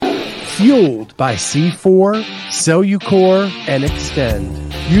Fueled by C4, Cellucor, and Extend.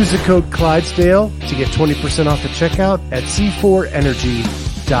 Use the code Clydesdale to get 20% off the checkout at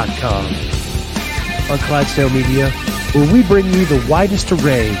c4energy.com. On Clydesdale Media, where we bring you the widest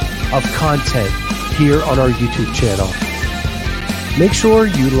array of content here on our YouTube channel. Make sure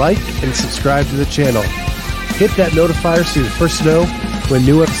you like and subscribe to the channel. Hit that notifier so you're the first to know when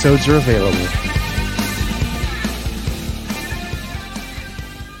new episodes are available.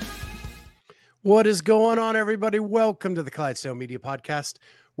 What is going on, everybody? Welcome to the Clydesdale Media Podcast,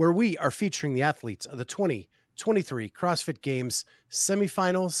 where we are featuring the athletes of the 2023 CrossFit Games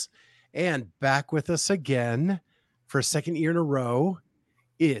Semifinals. And back with us again for a second year in a row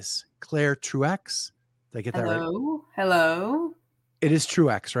is Claire Truax. Did I get that right? Hello. It is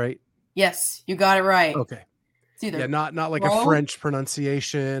Truax, right? Yes, you got it right. Okay. It's either not like a French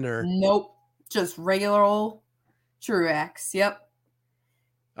pronunciation or... Nope. Just regular old Truax. Yep.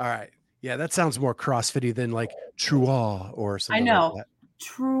 All right. Yeah, that sounds more CrossFitty than like Truax or something like that.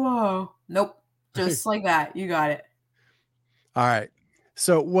 Truax. Nope. Just like that. You got it. All right.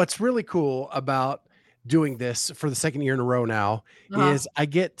 So what's really cool about doing this for the second year in a row now is I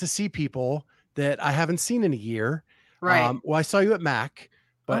get to see people that I haven't seen in a year. Right. Well, I saw you at Mac,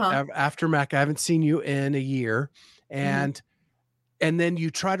 but after Mac, I haven't seen you in a year. And then you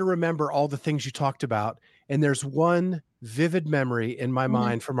try to remember all the things you talked about. And there's one vivid memory in my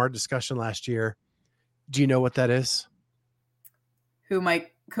mind from our discussion last year. Do you know what that is? Who my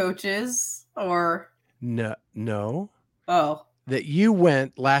coach is or? No. Oh. That you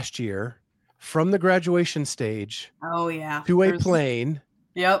went last year from the graduation stage. Oh yeah. To a plane.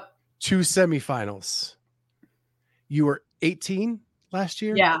 Yep. To semifinals. You were 18 last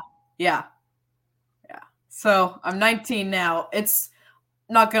year? Yeah. So I'm 19 now. It's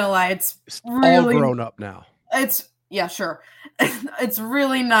not going to lie. It's really all grown up now. Sure. It's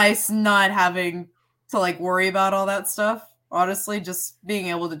really nice not having to like worry about all that stuff. Honestly, just being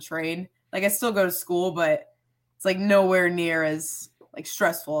able to train. Like I still go to school, but it's like nowhere near as like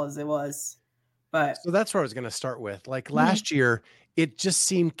stressful as it was. But so that's where I was going to start with. Like last year, it just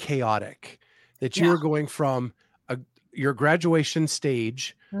seemed chaotic that you were going from your graduation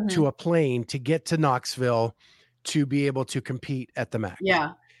stage to a plane to get to Knoxville to be able to compete at the MAC.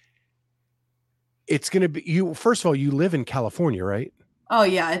 Yeah. It's going to be you. First of all, you live in California, right? Oh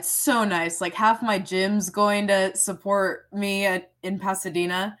yeah. It's so nice. Like half my gym's going to support me in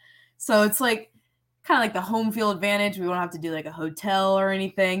Pasadena. So it's like kind of like the home field advantage. We won't have to do like a hotel or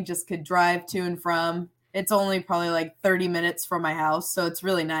anything. Just could drive to and from. It's only probably like 30 minutes from my house. So it's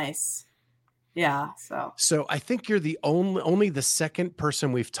really nice. Yeah. So I think you're the only the second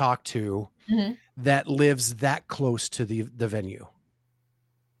person we've talked to that lives that close to the venue.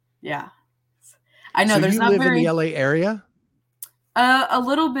 Yeah. I know. So there's you not live in the LA area? A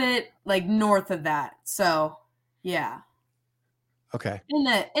little bit like north of that. So yeah. Okay. In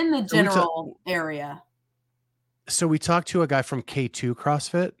the general area. So we talked to a guy from K2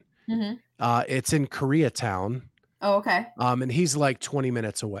 CrossFit. It's in Koreatown. Oh, okay. And he's like 20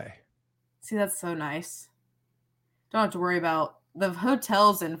 minutes away. See, that's so nice. Don't have to worry about the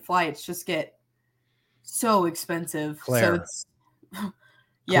hotels and flights just get so expensive. Claire. So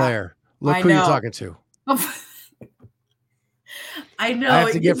Claire, look who you're talking to. I know. I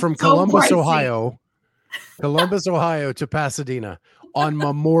have to get from Columbus, Ohio to Pasadena on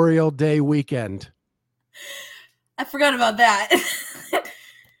Memorial Day weekend. I forgot about that.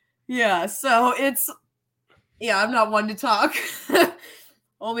 Yeah, so I'm not one to talk.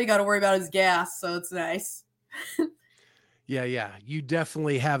 All we got to worry about is gas, so it's nice. Yeah. You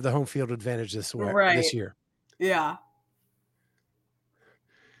definitely have the home field advantage this year. Yeah.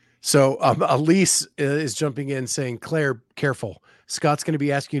 So Elise is jumping in saying, Claire, careful. Scott's going to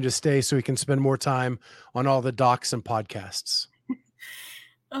be asking you to stay so he can spend more time on all the docs and podcasts.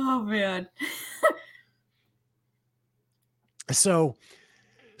 Oh, man. So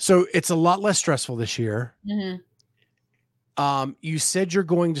it's a lot less stressful this year. You said you're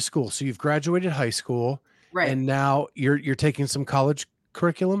going to school, so you've graduated high school, right? And now you're taking some college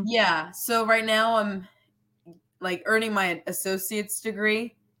curriculum. Yeah. So right now I'm like earning my associate's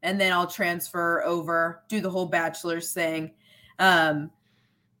degree, and then I'll transfer over, do the whole bachelor's thing. So I'm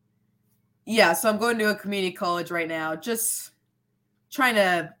going to a community college right now, just trying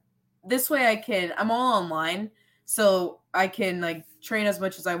to. This way, I'm all online, so I can like train as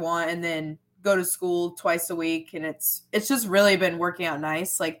much as I want, and then go to school twice a week, and it's just really been working out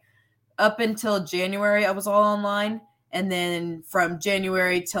nice. Like up until January, I was all online, and then from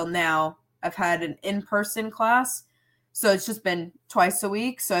January till now, I've had an in-person class. So it's just been twice a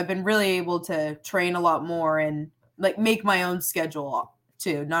week. So I've been really able to train a lot more and like make my own schedule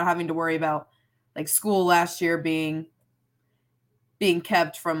too, not having to worry about like school last year being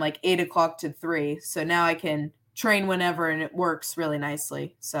kept from like 8 o'clock to 3. So now I can train whenever and it works really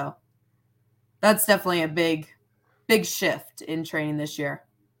nicely. So that's definitely a big shift in training this year.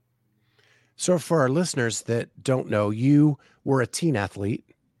 So for our listeners that don't know, you were a teen athlete.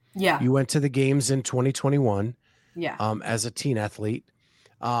 Yeah. You went to the games in 2021 Yeah. as a teen athlete.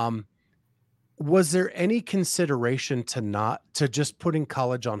 Was there any consideration to just putting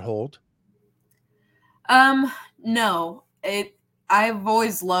college on hold? No. I've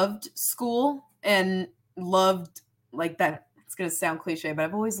always loved school and loved like that. It's going to sound cliche, but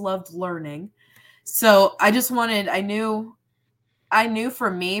I've always loved learning. So I knew for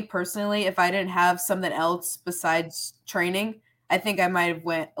me personally, if I didn't have something else besides training, I think I might have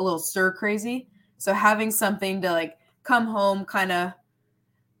went a little stir crazy. So having something to like come home, kind of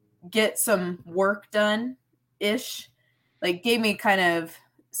get some work done ish, like gave me kind of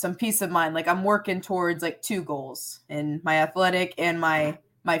some peace of mind. Like I'm working towards like two goals in my athletic and my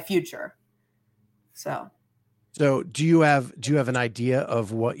future. So do you have an idea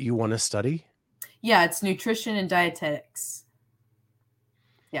of what you want to study? Yeah, it's nutrition and dietetics.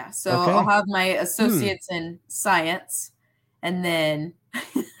 Yeah, so I'll Okay. have my associates in science, and then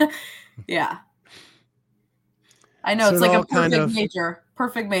yeah, I know So it's it like a all kind of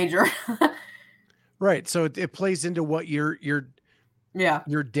perfect major. right. So it plays into what Yeah.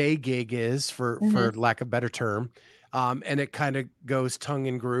 your day gig is, for lack of a better term, and it kind of goes tongue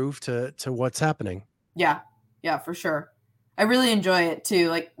and groove to what's happening. Yeah, for sure. I really enjoy it too.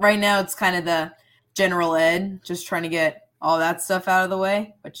 Like right now, it's kind of the general ed, just trying to get all that stuff out of the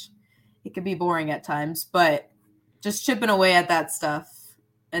way, which it can be boring at times, but just chipping away at that stuff.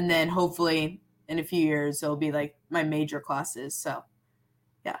 And then hopefully in a few years, it'll be like my major classes. So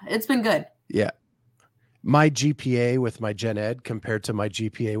yeah, it's been good. Yeah. My GPA with my gen ed compared to my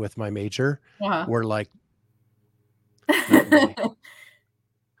GPA with my major Uh-huh. were like night and day.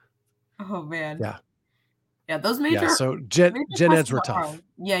 Oh man. Yeah. Yeah, those Yeah. major So gen classes eds were are tough. hard.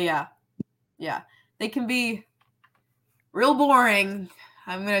 Yeah. They can be real boring.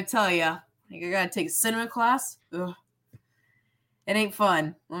 I'm gonna tell you. Like I gotta take a cinema class. Ugh. It ain't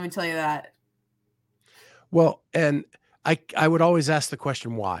fun. Let me tell you that. Well, and I would always ask the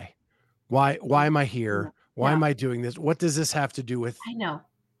question, why? Why am I here? Why Yeah, am I doing this? What does this have to do with I know.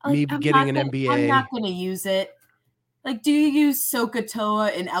 me Like getting an I'm not MBA? gonna use it. Like, do you use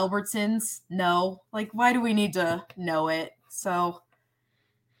Sokotoa and Albertsons? No. Like, why do we need to know it? So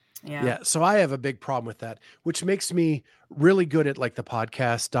yeah. Yeah, so I have a big problem with that, which makes me really good at like the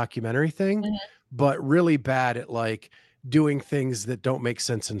podcast documentary thing, but really bad at like doing things that don't make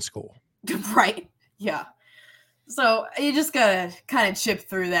sense in school. Right. Yeah. So you just gotta kind of chip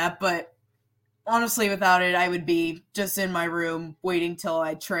through that, but honestly, without it, I would be just in my room waiting till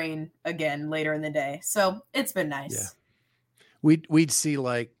I train again later in the day. So it's been Yeah. nice. We'd see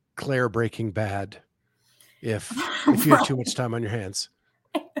like Claire Breaking Bad if you had Right. too much time on your hands.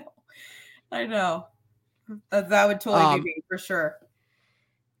 I know. That would totally be me for sure.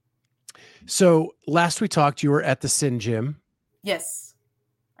 So last we talked, you were at the Sin Gym, Yes,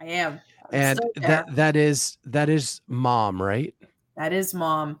 I am. I'm and still there. that is mom, right? That is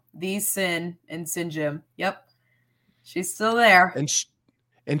mom, the Sin in Sin Gym. Yep, she's still there.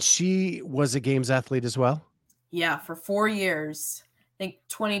 And she was a games athlete as well. Yeah, for 4 years. I think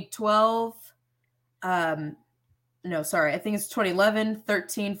 2012. Um, no, sorry. I think it's 2011,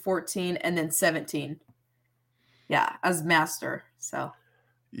 13, 14, and then 17. Yeah, as master. So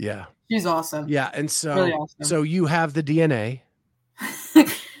Yeah. she's awesome. Yeah, and Really so awesome. you have the DNA.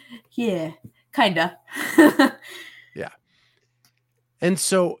 Yeah, kinda. Yeah. And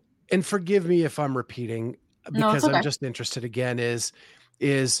so, and forgive me if I'm repeating No, it's because I'm okay. just interested again,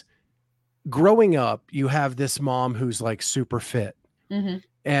 is growing up, you have this mom who's like super fit. Mm-hmm.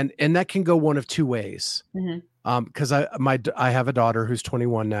 And that can go one of two ways. Mm-hmm. Because I have a daughter who's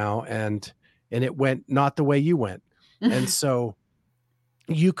 21 now, and it went not the way you went. And so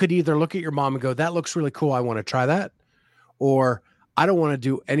you could either look at your mom and go, that looks really cool, I want to try that, or I don't want to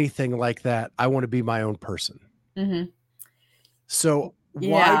do anything like that. I want to be my own person. Mm-hmm. So why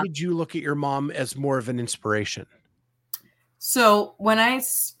Yeah. did you look at your mom as more of an inspiration? So when I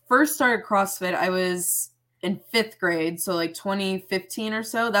first started CrossFit, I was in 5th grade, so like 2015 or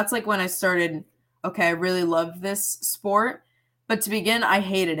so. That's like when I started. Okay, I really loved this sport, but to begin, I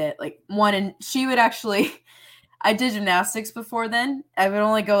hated it. Like one, and she would actually. I did gymnastics before then. I would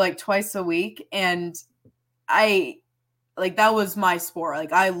only go like twice a week, and I like that was my sport.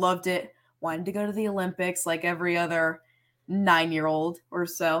 Like I loved it. Wanted to go to the Olympics, like every other 9-year-old or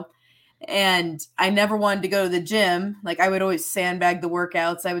so. And I never wanted to go to the gym. Like I would always sandbag the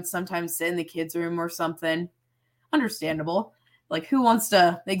workouts. I would sometimes sit in the kids' room or something. Understandable. Like who wants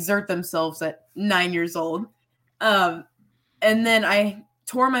to exert themselves at 9 years old? Um, and then I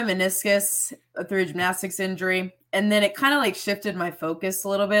tore my meniscus through a gymnastics injury. And then it kind of like shifted my focus a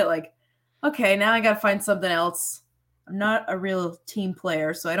little bit. Like, okay, now I got to find something else. I'm not a real team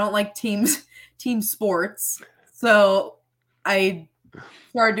player, so I don't like team sports. So I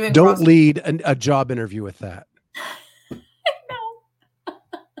started doing Don't CrossFit. lead a job interview with that. No.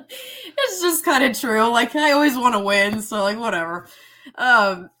 It's just kind of true. Like I always want to win, so like whatever.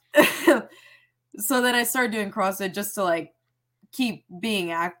 Um, so then I started doing CrossFit just to like keep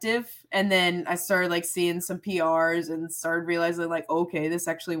being active, and then I started like seeing some PRs and started realizing like okay, this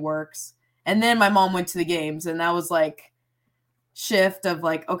actually works. And then my mom went to the games, and that was like shift of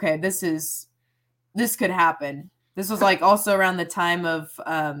like okay, this could happen. This was like also around the time of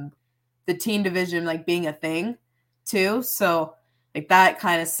the teen division like being a thing too. So like that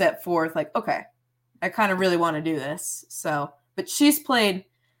kind of set forth like okay, I kind of really want to do this. So, but she's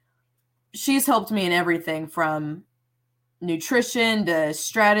helped me in everything from nutrition to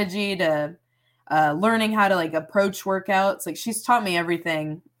strategy to learning how to like approach workouts. Like she's taught me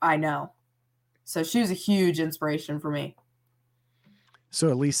everything I know. So she was a huge inspiration for me. So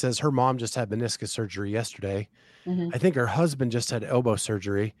Elise says her mom just had meniscus surgery yesterday. Mm-hmm. I think her husband just had elbow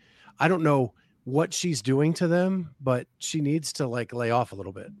surgery. I don't know what she's doing to them, but she needs to like lay off a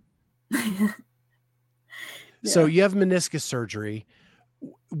little bit. Yeah. So you have meniscus surgery.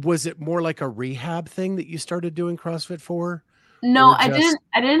 Was it more like a rehab thing that you started doing CrossFit for? No, Or just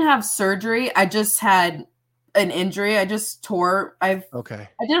I didn't have surgery. I just had an injury. I just tore. okay.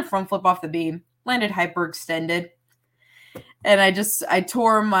 I did a front flip off the beam, landed hyperextended, and I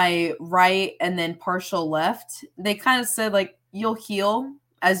tore my right and then partial left. They kind of said like you'll heal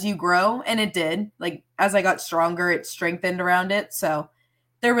as you grow, and it did. Like as I got stronger, it strengthened around it. So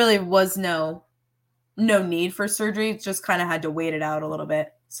there really was no need for surgery. Just kind of had to wait it out a little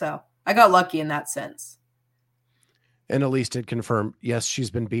bit. So I got lucky in that sense. And Elise did confirm, yes,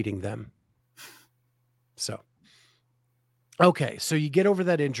 she's been beating them. So okay, so you get over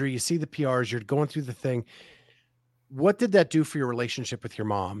that injury, you see the PRs, you're going through the thing. What did that do for your relationship with your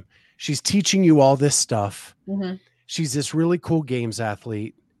mom? She's teaching you all this stuff. Mm-hmm. She's this really cool games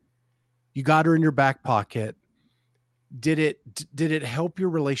athlete. You got her in your back pocket. Did it help your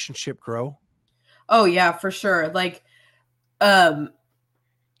relationship grow? Oh yeah, for sure. Like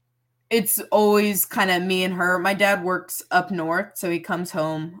it's always kind of me and her. My dad works up north, so he comes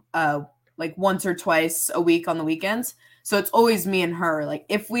home like once or twice a week on the weekends. So it's always me and her. Like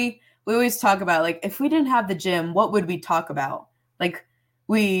if we always talk about like if we didn't have the gym, what would we talk about? Like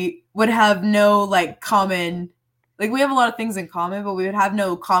we would have no like common, like we have a lot of things in common, but we would have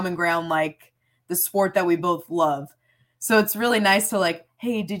no common ground like the sport that we both love. So it's really nice to like,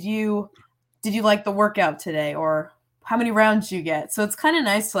 hey, did you like the workout today, or how many rounds you get? So it's kind of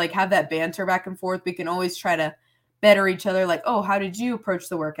nice to like have that banter back and forth. We can always try to better each other. Like, oh, how did you approach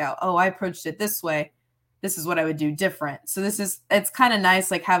the workout? Oh, I approached it this way. This is what I would do different. So it's kind of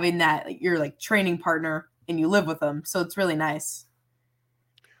nice, like having that, like, your like training partner and you live with them. So it's really nice.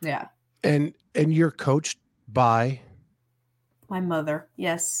 Yeah. And you're coached by My mother.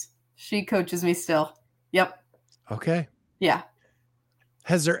 Yes. She coaches me still. Yep. okay. Yeah.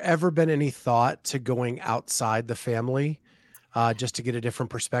 Has there ever been any thought to going outside the family just to get a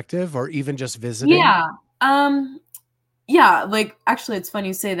different perspective or even just visiting? Yeah. Um, yeah, like actually it's funny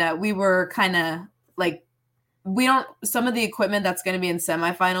you say that. We were kind of like we don't some of the equipment that's going to be in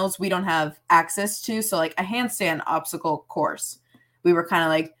semifinals we don't have access to, so like a handstand obstacle course we were kind of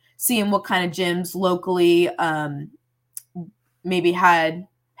like seeing what kind of gyms locally maybe had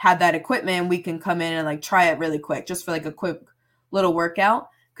that equipment. We can come in and like try it really quick just for like a quick little workout,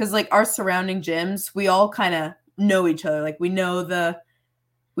 because like our surrounding gyms we all kind of know each other. Like we know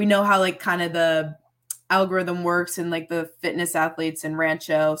how like kind of the algorithm works and like the fitness athletes in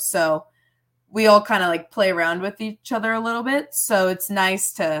Rancho, so we all kind of like play around with each other a little bit. So it's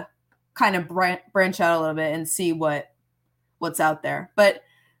nice to kind of branch out a little bit and see what's out there. But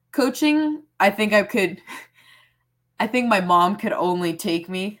coaching, I think I think my mom could only take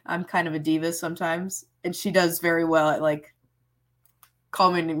me. I'm kind of a diva sometimes, and she does very well at like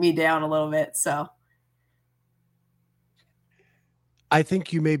calming me down a little bit. So I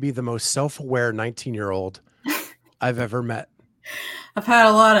think you may be the most self-aware 19-year-old I've ever met. I've had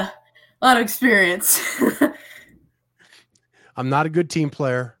a lot of experience. I'm not a good team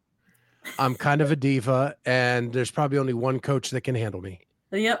player. I'm kind of a diva, and there's probably only one coach that can handle me.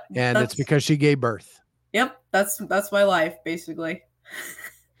 Yep. And it's because she gave birth. Yep, that's my life basically.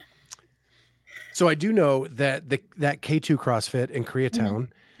 So I do know that that K2 CrossFit in Mhm. Koreatown,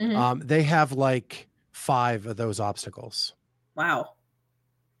 Mhm. they have like 5 of those obstacles. Wow.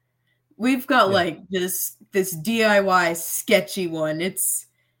 We've got Yeah. like this DIY sketchy one. It's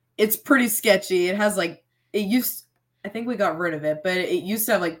pretty sketchy. It has like it used I think we got rid of it, but it used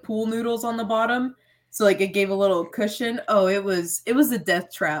to have like pool noodles on the bottom. So like it gave a little cushion. Oh, it was a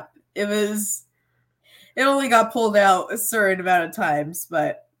death trap. It only got pulled out a certain amount of times,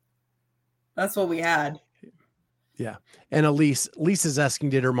 but that's what we had. Yeah. And Elise is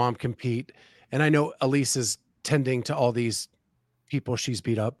asking, did her mom compete? And I know Elise is tending to all these people she's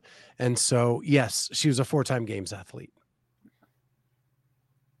beat up. And so, yes, she was a 4-time games athlete.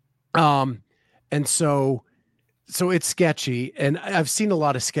 Um, and so it's sketchy. And I've seen a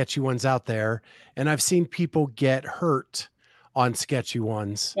lot of sketchy ones out there, and I've seen people get hurt on sketchy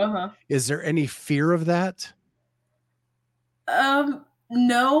ones. Uh-huh. Is there any fear of that?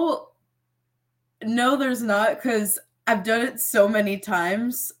 No, no, there's not, because I've done it so many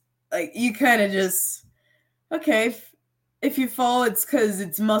times. Like you kind of just okay. If you fall, it's because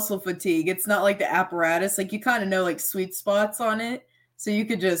it's muscle fatigue. It's not like the apparatus. Like you kind of know like sweet spots on it, so you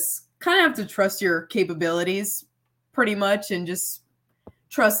could just kind of have to trust your capabilities, pretty much, and just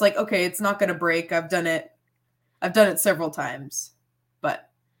trust like okay, it's not gonna break. I've done it. I've done it several times, but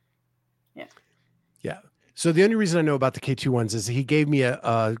yeah. Yeah. So the only reason I know about the K2 ones is he gave me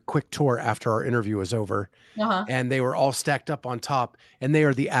a quick tour after our interview was over, Uh huh. and they were all stacked up on top, and they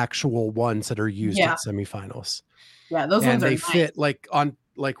are the actual ones that are used at Yeah. semifinals. Yeah. Those ones And are they nice. fit like on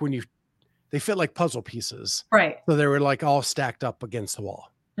like when you they fit like puzzle pieces. Right. So they were like all stacked up against the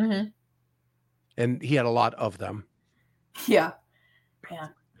wall. Mm-hmm. And he had a lot of them. Yeah. Yeah.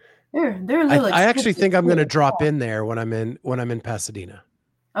 They're a I little I actually expensive think I'm going to too. drop in there when I'm in Pasadena.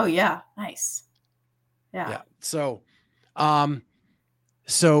 Oh yeah, nice. Yeah. Yeah. Um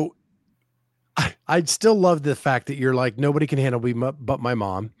so I'd still love the fact that you're like nobody can handle me but my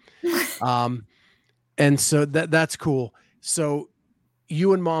mom. Um and so that's cool. So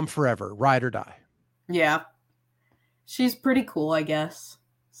you and mom forever, ride or die. Yeah. She's pretty cool, I guess.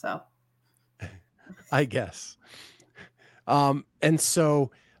 So, I guess. And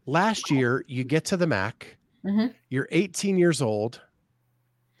so last year you get to the MAC, mhm. you're 18 years old,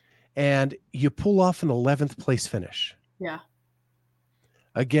 and you pull off an 11th place finish Yeah.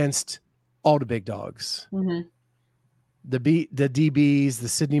 against all the big dogs. Mhm. The DBs, the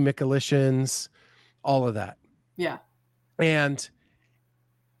Sydney Michalicians, all of that. Yeah. And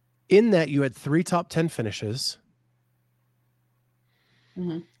in that you had 3 top 10 finishes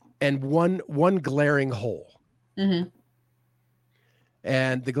Mhm. and one glaring hole. Mhm.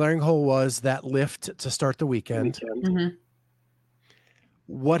 And the glaring hole was that lift to start the weekend. Mhm.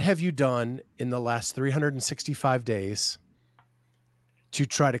 What have you done in the last 365 days to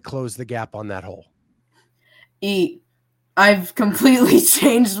try to close the gap on that hole? Eat. I've completely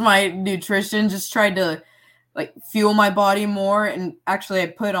changed my nutrition, just tried to like fuel my body more, and actually I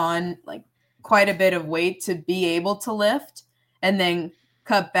put on like quite a bit of weight to be able to lift, and then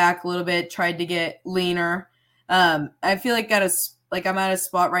cut back a little bit, tried to get leaner. I feel like like I'm at a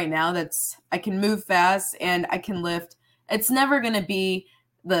spot right now that's I can move fast and I can lift. It's never going to be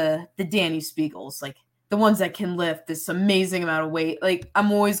the Danny Spiegels, like the ones that can lift this amazing amount of weight. Like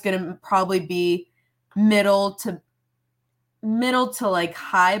I'm always going to probably be middle to middle to like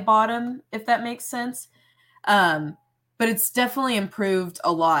high bottom, if that makes sense. Um, but it's definitely improved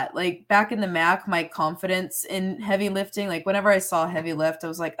a lot. Like back in the MAC, my confidence in heavy lifting, like whenever I saw heavy lift, I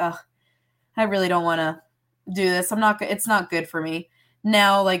was like, ugh, I really don't want to do this. It's not good for me.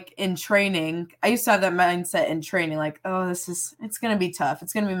 Now, like in training, I used to have that mindset in training, like, oh, it's going to be tough.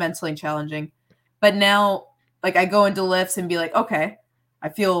 It's going to be mentally challenging. But now, like I go into lifts and be like, okay,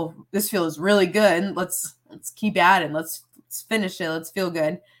 this feels really good. Let's keep at it. Let's finish it. Let's feel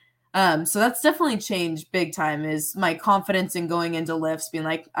good. So that's definitely changed big time, is my confidence in going into lifts being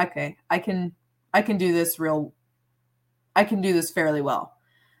like, okay, I can do this I can do this fairly well.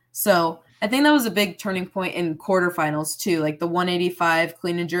 So I think that was a big turning point in quarterfinals too, like the 185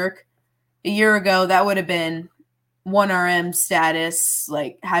 clean and jerk. A year ago, that would have been 1RM status,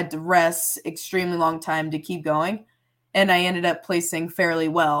 like had to rest extremely long time to keep going. And I ended up placing fairly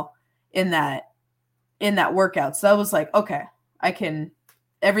well in that workout. So that was like, okay, I can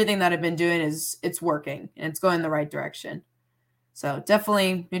everything that I've been doing it's working and it's going in the right direction. So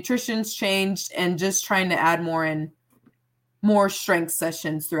definitely nutrition's changed and just trying to add more strength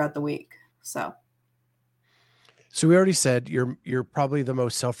sessions throughout the week. So we already said you're probably the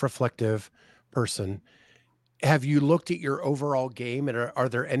most self-reflective person. Have you looked at your overall game, and are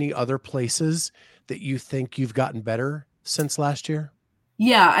there any other places that you think you've gotten better since last year?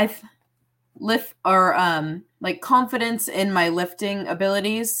 Yeah, lift or like confidence in my lifting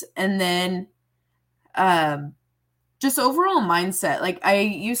abilities, and then um just overall mindset. Like I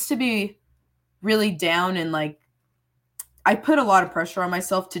used to be really down and like I put a lot of pressure on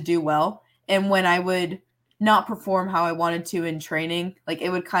myself to do well, and when I would not perform how I wanted to in training, like it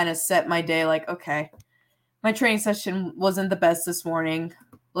would kind of set my day like, okay, my training session wasn't the best this morning.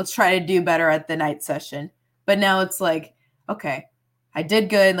 Let's try to do better at the night session. But now it's like, okay, I did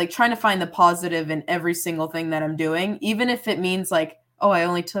good. Like trying to find the positive in every single thing that I'm doing, even if it means like, oh, I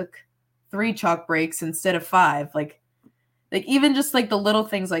only took 3 chalk breaks instead of 5. Like even just like the little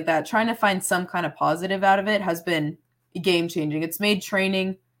things like that, trying to find some kind of positive out of it has been game changing. It's made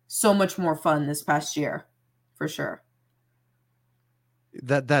training so much more fun this past year, for sure.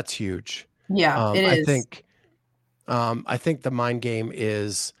 That's huge. Yeah, it I is. think I think the mind game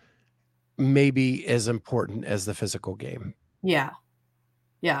is maybe as important as the physical game. Yeah.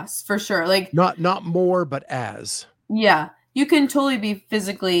 Yes, for sure. Like, Not more, but as. yeah, you can totally be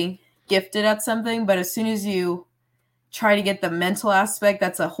physically gifted at something, but as soon as you try to get the mental aspect,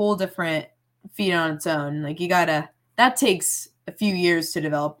 that's a whole different feat on its own. Like, that takes a few years to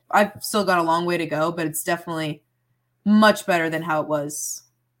develop. I've still got a long way to go, but it's definitely much better than how it was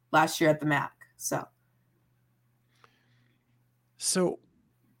last year at the MAC. So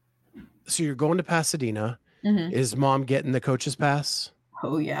you're going to Pasadena. Mhm. Is mom getting the coach's pass?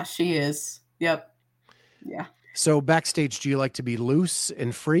 Oh, yeah, she is. Yep. Yeah. So backstage, do you like to be loose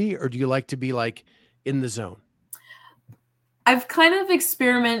and free, or do you like to be like in the zone? I've kind of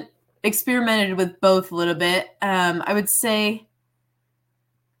experimented with both a little bit. I would say,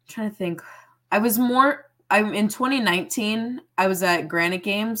 I'm trying to think. I'm in 2019, I was at Granite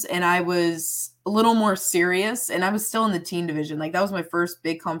Games and I was a little more serious and I was still in the teen division. Like that was my first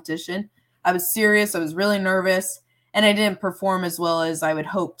big competition. I was serious, I was really nervous, and I didn't perform as well as I would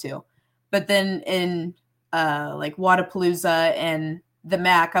hope to. But then in like Wadapalooza and the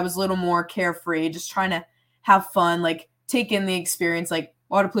MAC, I was a little more carefree, just trying to have fun, like take in the experience. Like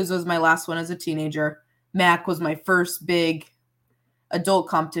Wadapalooza was my last one as a teenager. MAC was my first big adult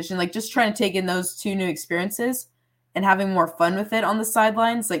competition, like just trying to take in those two new experiences and having more fun with it on the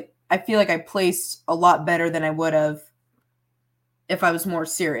sidelines. Like I feel like I placed a lot better than I would have if I was more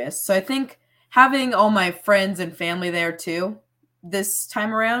serious. So I think having all my friends and family there too this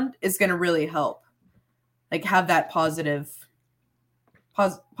time around is going to really help. Like have that positive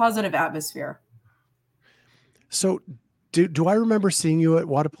atmosphere. So do I remember seeing you at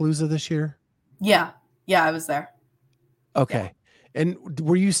Wadapalooza this year? Yeah. Yeah, I was there. Yeah. Okay. And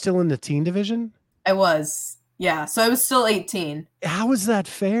were you still in the teen division? I was. Yeah. So I was still 18. How is that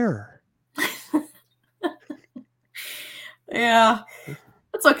fair? Yeah.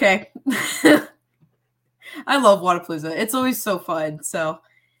 That's okay. I love Wadapalooza. It's always so fun. So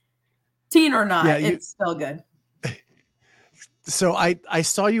teen or Yeah, not, it's still good. So I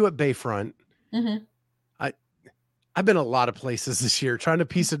saw you at Bayfront. Mm-hmm. I've been a lot of places this year trying to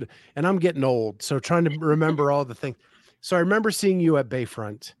piece it, and I'm getting old, so trying to remember all the things. So I remember seeing you at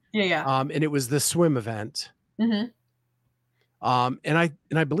Bayfront. Yeah, yeah. And it was the swim event. Mm-hmm. And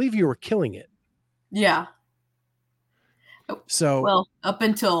I believe you were killing it. Yeah. Oh, So well, up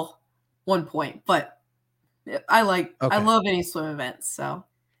until one point, but I okay. love any swim events. So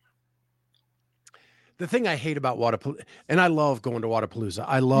The thing I hate about Wadapalooza, and I love going to Wadapalooza.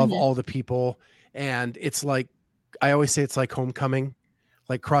 I love mm-hmm. all the people, and it's like I always say it's like homecoming,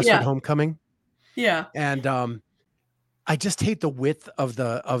 like CrossFit Yeah, homecoming. yeah, And I just hate the width of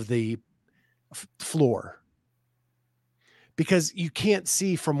the floor because you can't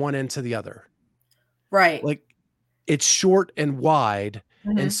see from one end to the other. right. Like it's short and wide,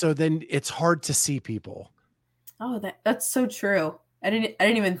 and Mm-hmm. so then it's hard to see people. Oh, that's so true. I didn't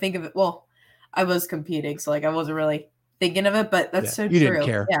even think of it. Well, I was competing, so like I wasn't really thinking of it, but that's Yeah, so you didn't true.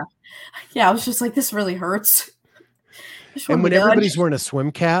 care. Yeah, yeah. I was just like, this really hurts. I just want And to be when done. everybody's wearing a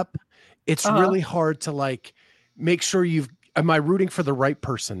swim cap, it's Uh-huh. really hard to like make sure am I rooting for the right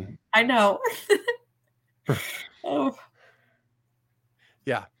person? I know. Oh,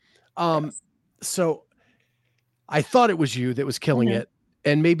 Yeah. yes. So I thought it was you that was killing Mm-hmm. it,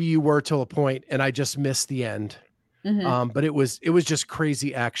 and maybe you were till a point, and I just missed the end. Mm-hmm. But it was just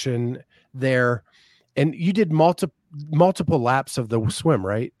crazy action there, and you did multiple laps of the swim,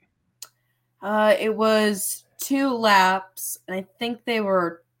 right? It was 2 laps, and I think they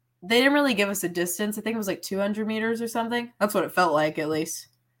didn't really give us a distance. I think it was like 200 meters or something. That's what it felt like, at least.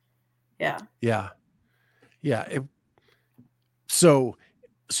 Yeah. Yeah, yeah. So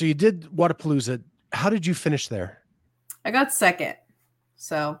you did Wadapalooza. How did you finish there? I got second.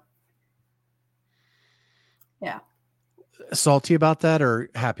 So, yeah. salty about that or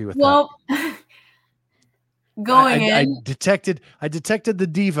happy with that? Well, going I in, detected the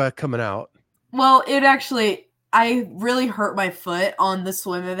diva coming out. well, I really hurt my foot on the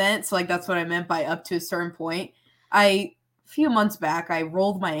swim event. So, like, that's what I meant by up to a certain point. A few months back, I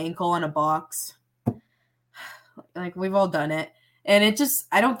rolled my ankle on a box. Like, we've all done it. And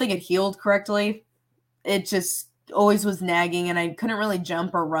I don't think it healed correctly. It just always was nagging, and I couldn't really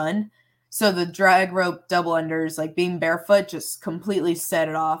jump or run. So, the drag rope double unders, like being barefoot, just completely set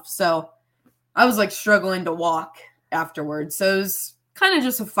it off. So, I was like struggling to walk afterwards. So, it was kind of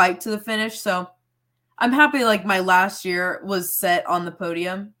just a fight to the finish. So, I'm happy like my last year was set on the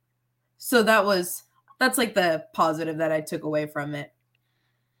podium. So that's like the positive that I took away from it.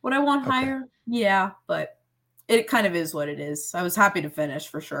 Would I want Okay. higher? Yeah, but it kind of is what it is. I was happy to finish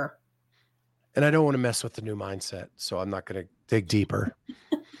for sure. And I don't want to mess with the new mindset, so I'm not going to dig deeper.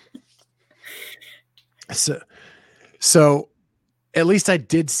 So at least I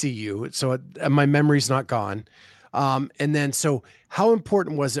did see you. So my memory's not gone. And then, so how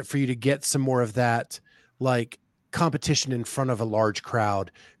important was it for you to get some more of that, like competition in front of a large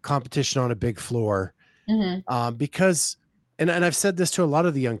crowd, competition on a big floor? Because, and I've said this to a lot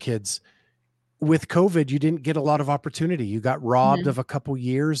of the young kids, with COVID, you didn't get a lot of opportunity. You got robbed of a couple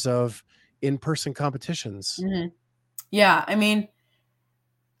years of in-person competitions. Yeah, I mean,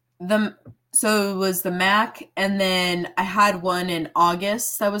 so it was the MAC, and then I had one in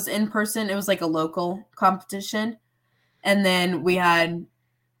August that was in person. It was like a local competition. And then we had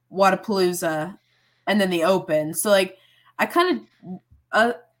Wadapalooza, and then the Open. So like I kind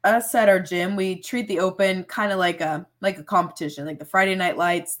of us at our gym, we treat the Open kind of like a competition, like the Friday Night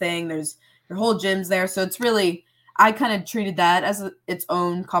Lights thing. There's your whole gym's there, so it's really I kind of treated that as its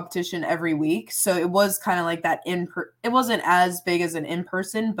own competition every week. So it was kind of like that it wasn't as big as an in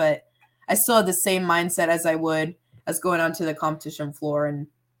person, but I still had the same mindset as I would as going onto the competition floor and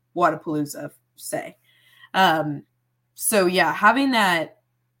Wadapalooza, say. So yeah, having that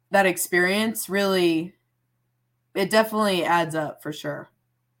experience really, it definitely adds up for sure.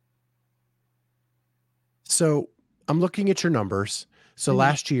 So I'm looking at your numbers. So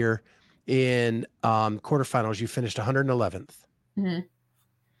last year in quarterfinals, you finished 111th.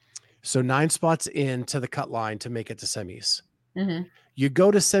 So 9 spots into the cut line to make it to semis. You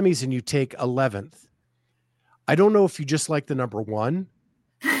go to semis and you take 11th. I don't know if you just like the number 1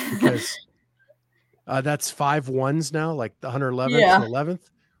 because that's 5 ones now, like the 111th and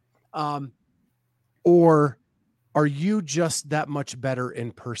 11th. Or are you just that much better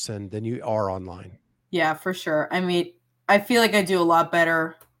in person than you are online? Yeah, for sure. I mean, I feel like I do a lot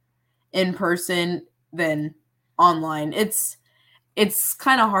better in person than online. It's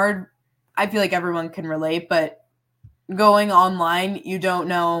kind of hard. I feel like everyone can relate, but going online, you don't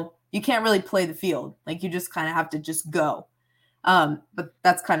know, you can't really play the field. Like you just kind of have to just go. But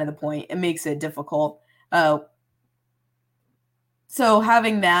that's kind of the point. It makes it difficult. So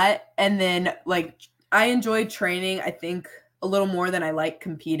having that, and then like I enjoy training, I think a little more than I like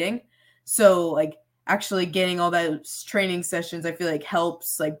competing. So like actually getting all those training sessions, I feel like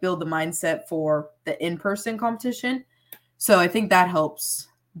helps like build the mindset for the in-person competition. So I think that helps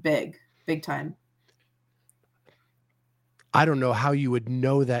big time. I don't know how you would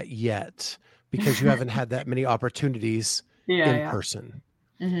know that yet because you haven't had that many opportunities in person.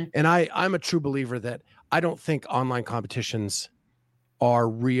 And I'm a true believer that I don't think online competitions are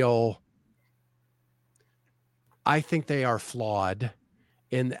real. I think they are flawed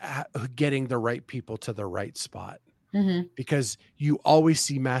in getting the right people to the right spot. Because you always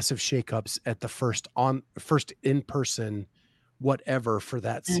see massive shakeups at the first in-person whatever for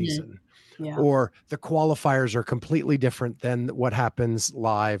that season. Yeah. Or the qualifiers are completely different than what happens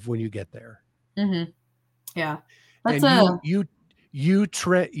live when you get there. Yeah. That's And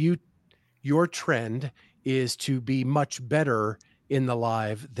your trend is to be much better in the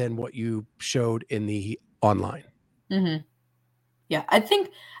live than what you showed in the online. Yeah, I think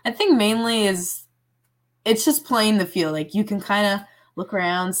mainly is it's just playing the field. Like you can kind of look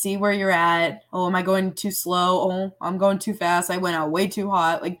around, see where you're at. Oh, am I going too slow? Oh, I'm going too fast. I went out way too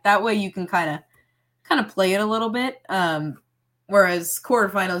hot. Like that way you can kind of play it a little bit. Whereas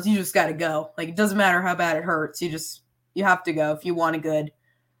quarterfinals, you just got to go. Like it doesn't matter how bad it hurts. You have to go if you want a good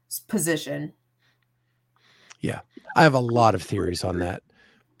position. Yeah. I have a lot of theories on that.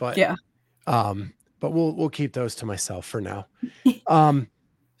 But Yeah. but we'll keep those to myself for now.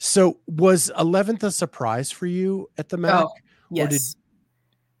 So was 11th a surprise for you at the MAC? Oh, yes.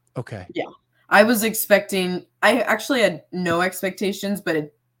 Okay. Yeah. I was expecting, I actually had no expectations, but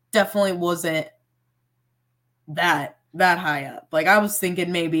it definitely wasn't that high up. Like I was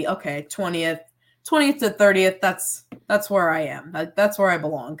thinking maybe, okay, 20th, 20th to 30th, that's where I am. That's where I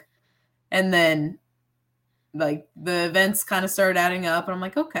belong. And then like the events kind of started adding up, and I'm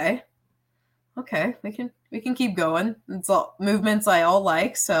like, okay, we can keep going. It's all movements I all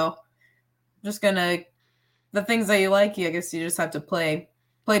like, so I'm just gonna the things that you like, I guess you just have to play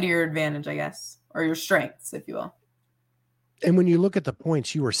to your advantage, I guess, or your strengths, if you will. And when you look at the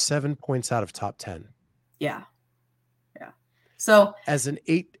points, you were 7 points out of top 10. Yeah. So as an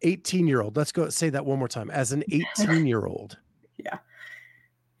 18-year-old, let's go say that one more time. As an 18-year-old. Yeah.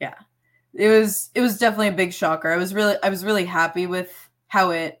 It was definitely a big shocker. I was really happy with how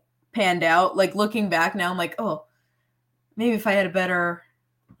it panned out. Like looking back now, I'm like, oh, maybe if I had a better,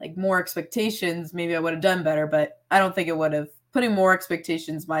 like more expectations, maybe I would have done better, but I don't think it would have. Putting more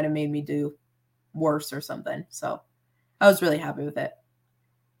expectations might have made me do worse or something. So I was really happy with it.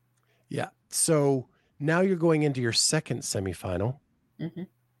 Yeah. So now you're going into your second semifinal. Mm-hmm.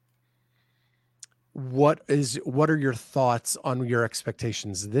 What are your thoughts on your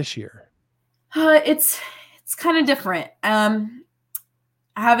expectations this year? It's kind of different.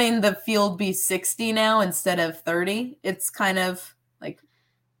 Having the field be 60 now instead of 30, it's kind of like,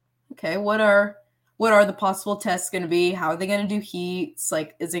 okay, what are the possible tests going to be? How are they going to do heats?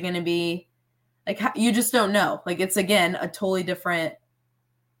 Like, is it going to be like you just don't know? Like, it's again a totally different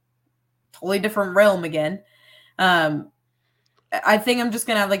realm again. I think I'm just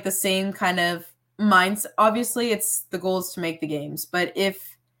gonna have like the same kind of mindset. Obviously, it's the goal is to make the games, but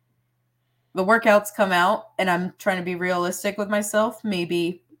if the workouts come out and I'm trying to be realistic with myself,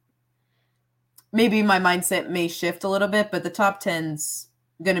 maybe my mindset may shift a little bit, but the top 10's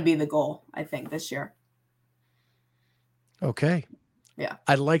going to be the goal, I think, this year. Okay. Yeah.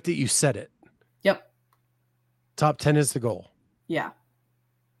 I like that you said it. Yep. Top 10 is the goal. Yeah.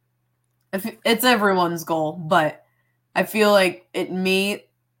 It's everyone's goal, but I feel like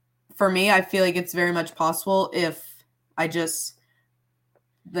for me, I feel like it's very much possible if I just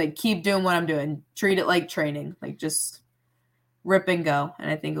like keep doing what I'm doing, treat it like training, like just rip and go, and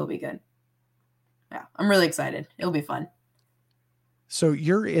I think it'll be good. Yeah, I'm really excited. It'll be fun. So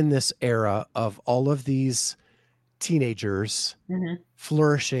you're in this era of all of these teenagers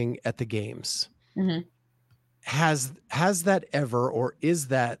flourishing at the games. Mm-hmm. Has that ever, or is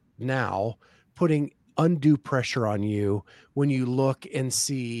that now, putting undue pressure on you when you look and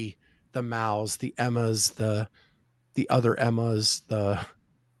see the Maus, the Emmas, the other Emmas,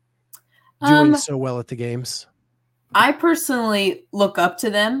 doing so well at the games? I personally look up to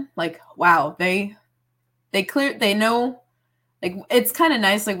them. Like, wow, they know. Like, it's kind of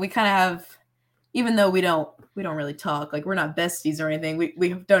nice. Like, we kind of have, even though we don't really talk. Like, we're not besties or anything.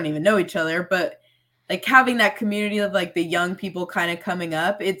 We don't even know each other. But like having that community of like the young people kind of coming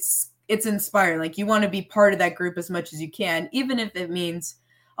up, it's inspiring. Like, you want to be part of that group as much as you can, even if it means,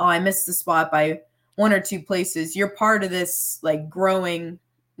 oh, I missed the spot by 1 or 2 places. You're part of this like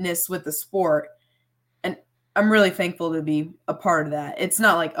growingness with the sport. And I'm really thankful to be a part of that. It's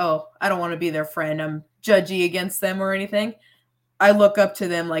not like, oh, I don't want to be their friend. I'm judgy against them or anything. I look up to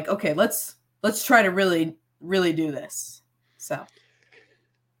them like, okay, let's try to really, really do this. So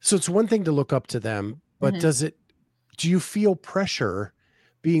it's one thing to look up to them, but do you feel pressure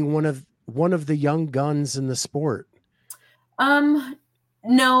being one of the young guns in the sport?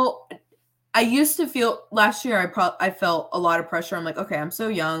 No, I used to feel last year I felt a lot of pressure. I'm like, okay, I'm so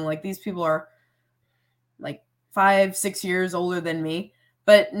young. Like, these people are like 5-6 years older than me.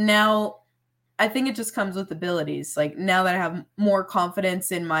 But now I think it just comes with abilities. Like, now that I have more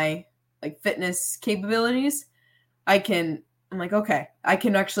confidence in my like fitness capabilities, I'm like, okay, I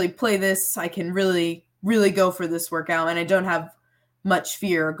can actually play this. I can really, really go for this workout, and I don't have much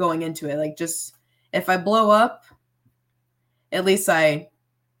fear going into it. Like, just if I blow up, at least I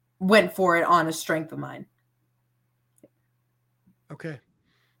went for it on a strength of mine. Okay.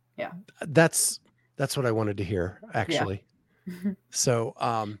 Yeah. That's what I wanted to hear, actually. Yeah. So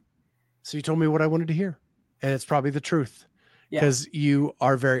you told me what I wanted to hear, and it's probably the truth, because you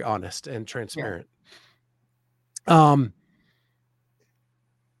are very honest and transparent. Yeah.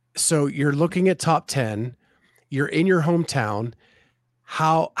 So you're looking at top 10, you're in your hometown.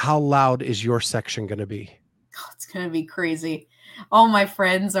 How loud is your section going to be? Oh, it's going to be crazy. All my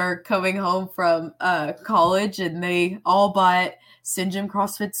friends are coming home from college, and they all bought St. Jim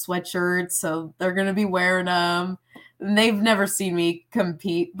CrossFit sweatshirts, so they're going to be wearing them. And they've never seen me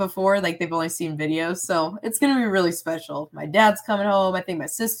compete before. Like, they've only seen videos, so it's going to be really special. My dad's coming home. I think my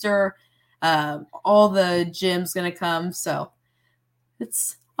sister, all the gym's going to come. So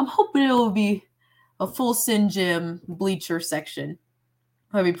I'm hoping it will be a full St. Jim bleacher section.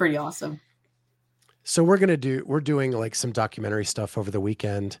 That'd be pretty awesome. So we're doing like some documentary stuff over the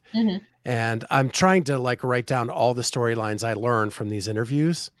weekend, Mm-hmm. and I'm trying to like write down all the storylines I learned from these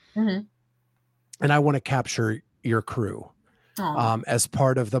interviews, Mm-hmm. and I want to capture your crew Aw. as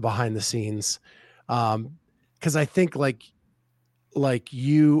part of the behind the scenes, because I think like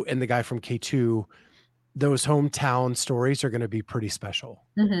you and the guy from K2, those hometown stories are going to be pretty special.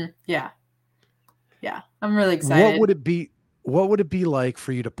 Mm-hmm. Yeah. Yeah. I'm really What excited. would it be? What would it be like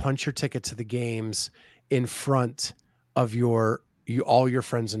for you to punch your ticket to the games in front of all your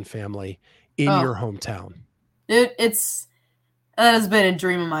friends and family in Oh, your hometown? it's that has been a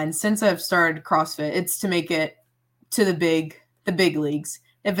dream of mine since I've started CrossFit. It's to make it to the big leagues.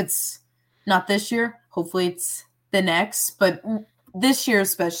 If it's not this year, hopefully it's the next, but this year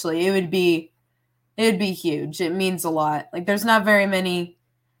especially, it would be huge. It means a lot. Like there's not very many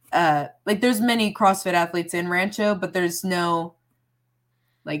like there's many CrossFit athletes in Rancho, but there's no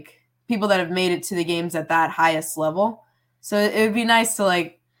like people that have made it to the games at that highest level. So it would be nice to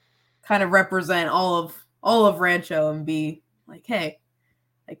like kind of represent all of Rancho and be like, hey,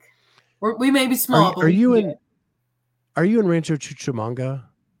 like we may be Are small, you but are we can you do in it. are you in Rancho Cucamonga?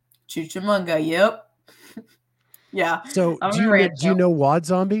 Chuchamunga, yep, yeah, So I'm in do you Rancho. know Wad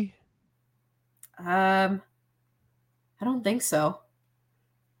Zombie? Um, I don't think so.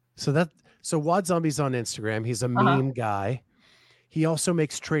 So that so Wad Zombie's on Instagram. He's a Uh huh. meme guy. He also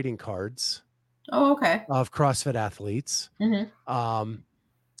makes trading cards Oh, okay. of CrossFit athletes. Mm-hmm. Um,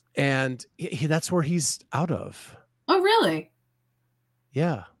 and that's where he's out of. Oh, really?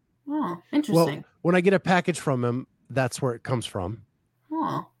 Yeah. Oh, Well, interesting. when I get a package from him, that's where it comes from.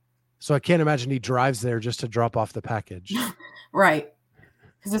 Oh, So I can't imagine he drives there just to drop off the package. right.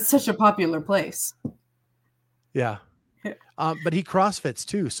 Because it's such a popular place. Yeah. But he CrossFits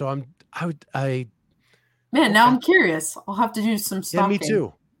too. So I Man, now okay. I'm curious. I'll have to do some Yeah, me stalking.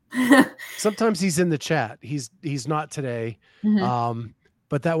 too. Sometimes he's in the chat. He's not today. Hmm. Um,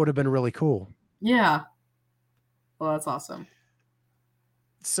 but that would have been really cool. Yeah. Well, that's awesome.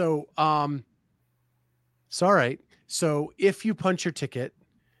 So all right. So if you punch your ticket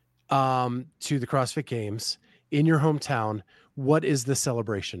to the CrossFit Games in your hometown, what is the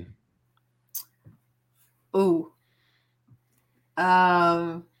celebration? Ooh.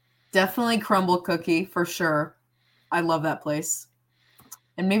 Um, definitely crumble cookie for sure. I love that place.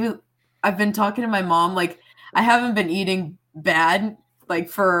 And maybe I've been talking to my mom. Like, I haven't been eating bad, like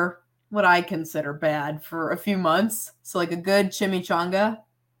for what I consider bad for a few months. So, like a good chimichanga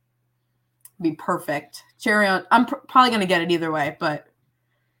would be perfect. Cherry on. I'm probably gonna get it either way, but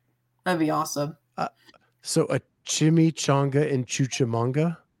that'd be awesome. Uh, so a chimichanga in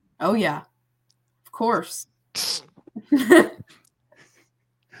Chuchimanga? Oh yeah, of course.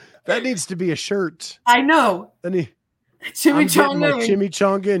 That needs to be a shirt. I know. I'm getting my Chimichanga.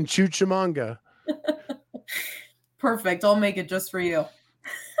 chimichanga and Chuchimanga. Perfect. I'll make it just for you.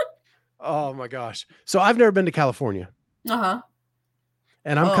 Oh my gosh. So I've never been to California Uh huh.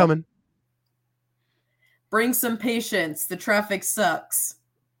 and I'm Oh, coming. bring some patience. The traffic sucks.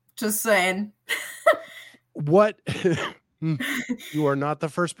 Just saying. What? You are not the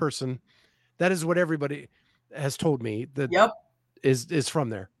first person. That is what everybody has told me that Yep. is from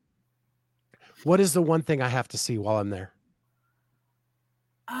there. What is the one thing I have to see while I'm there?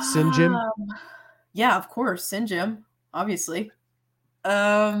 Sin Jim? Um, yeah, of course. Sin Jim, obviously.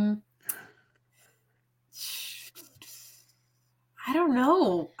 Um, I don't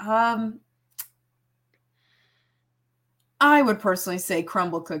know. I would personally say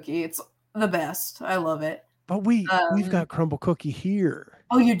crumble cookie. It's the best. I love it. But we've got crumble cookie here.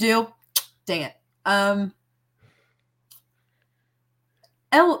 Oh, you do? Dang it. Um,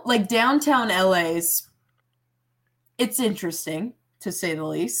 like downtown LA's, it's interesting to say the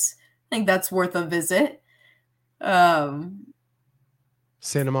least. I think that's worth a visit. Um,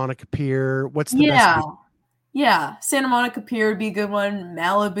 Santa Monica Pier. What's the best yeah, beach? yeah. Santa Monica Pier would be a good one.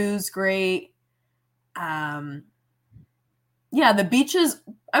 Malibu's great. Um, yeah, the beaches.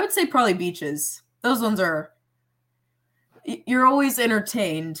 I would say probably beaches. Those ones are. You're always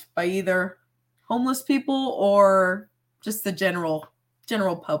entertained by either homeless people or just the general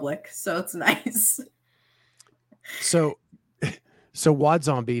public. So it's nice. So so Wad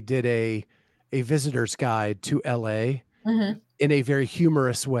Zombie did a visitor's guide to LA Hmm. in a very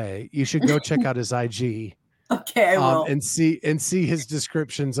humorous way. You should go check out his IG Okay, I will. and see his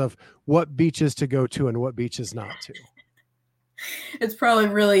descriptions of what beaches to go to and what beaches not to. It's probably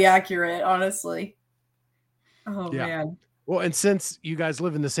really accurate, honestly. Oh Yeah. man. Well, and since you guys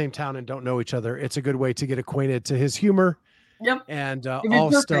live in the same town and don't know each other, it's a good way to get acquainted to his humor Yep. and It'd be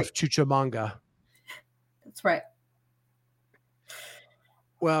all perfect. stuff Chuchamanga. That's right.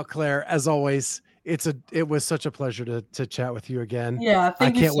 Well, Claire, as always, it was such a pleasure to chat with you again. Yeah, I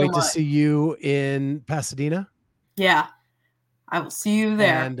thank you can't so wait to much. see you in Pasadena. Yeah, I will see you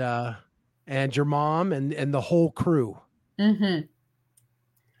there. And your mom and the whole crew. Mm-hmm.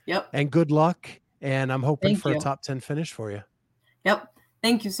 Yep. And good luck. And I'm hoping Thank for a you. top 10 finish for you. Yep.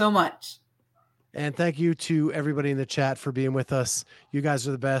 Thank you so much. And thank you to everybody in the chat for being with us. You guys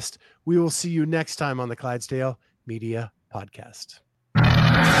are the best. We will see you next time on the Clydesdale Media Podcast.